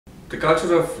The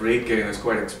culture of RateGain is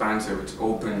quite expansive. It's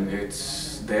open.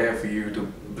 It's there for you to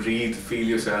breathe, feel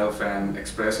yourself and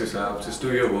express yourself. Just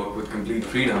do your work with complete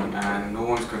freedom and no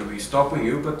one's going to be stopping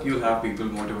you, but you'll have people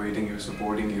motivating you,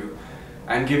 supporting you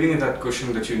and giving you that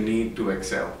cushion that you need to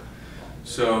excel.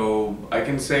 So I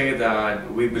can say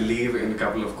that we believe in a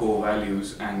couple of core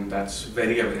values and that's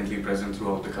very evidently present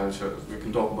throughout the culture. We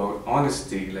can talk about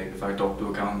honesty, like if I talk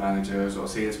to account managers or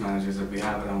sales managers that we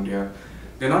have around here,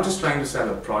 they're not just trying to sell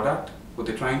a product. What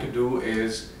they're trying to do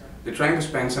is they're trying to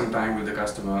spend some time with the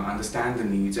customer, understand the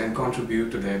needs and contribute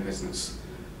to their business.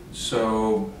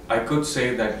 So I could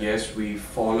say that yes, we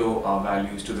follow our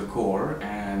values to the core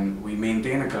and we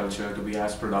maintain a culture to be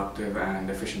as productive and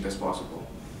efficient as possible.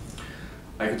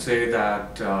 I could say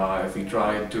that if we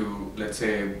try to, let's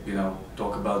say,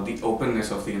 talk about the openness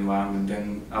of the environment,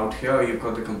 then out here you've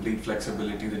got the complete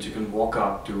flexibility that you can walk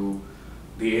up to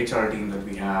the HR team that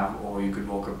we have, or you could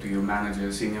walk up to your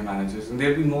managers, senior managers, and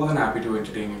they'll be more than happy to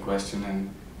entertain your question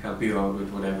and help you out with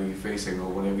whatever you're facing or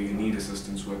whatever you need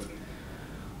assistance with.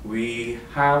 We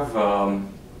have,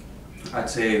 I'd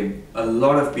say, a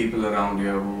lot of people around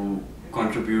here who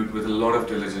contribute with a lot of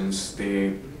diligence.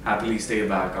 They happily stay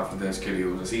back after their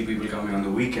schedules. I see people coming on the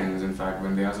weekends, in fact,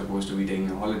 when they are supposed to be taking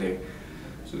a holiday.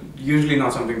 So usually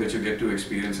not something that you get to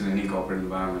experience in any corporate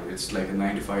environment. It's like a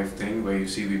 9 to 5 thing where you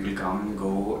see people come and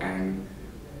go and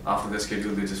after their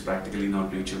schedule they're just practically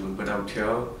not reachable. But out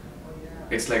here,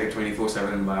 it's like a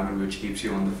 24/7 environment which keeps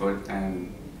you on the foot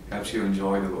and helps you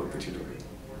enjoy the work that you're doing.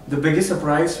 The biggest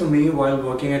surprise for me while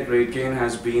working at RateGain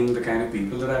has been the kind of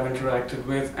people that I've interacted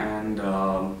with and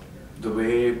the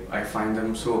way I find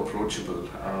them so approachable.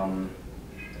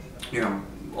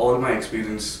 All my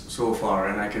experience so far,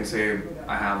 and I can say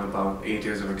I have about 8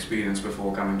 years of experience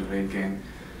before coming to RateGain,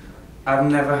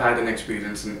 I've never had an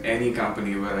experience in any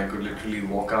company where I could literally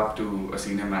walk up to a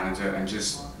senior manager and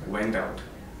just went out.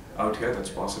 Out here, that's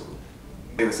possible.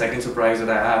 The second surprise that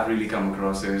I have really come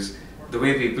across is the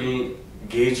way people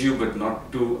gauge you, but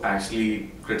not to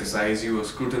actually criticize you or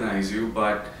scrutinize you,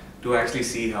 but to actually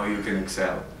see how you can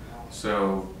excel.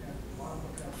 So,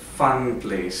 fun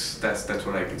place, that's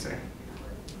what I can say.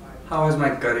 How has my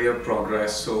career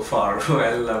progressed so far?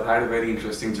 Well, I've had a very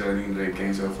interesting journey in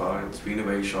RateGain so far. It's been a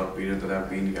very short period that I've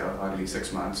been here, hardly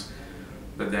 6 months.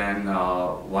 But then,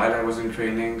 while I was in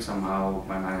training, somehow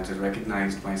my manager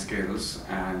recognized my skills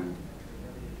and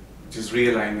just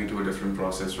realigned me to a different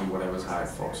process from what I was hired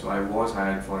for. So I was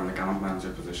hired for an account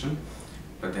manager position,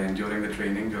 but then during the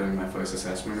training, during my first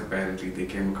assessment, apparently they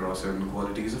came across certain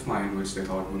qualities of mine which they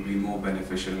thought would be more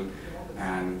beneficial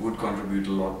and would contribute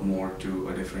a lot more to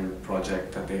a different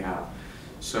project that they have.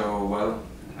 So, well,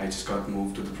 I just got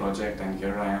moved to the project and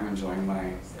here I am enjoying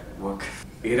my work.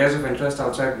 Areas of interest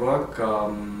outside work,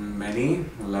 many.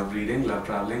 Love reading, love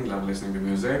traveling, love listening to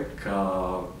music,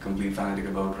 complete fanatic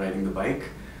about riding the bike.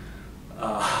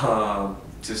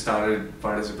 Just started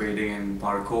participating in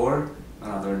parkour,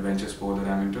 another adventure sport that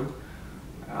I'm into.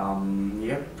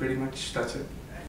 Yeah, pretty much that's it.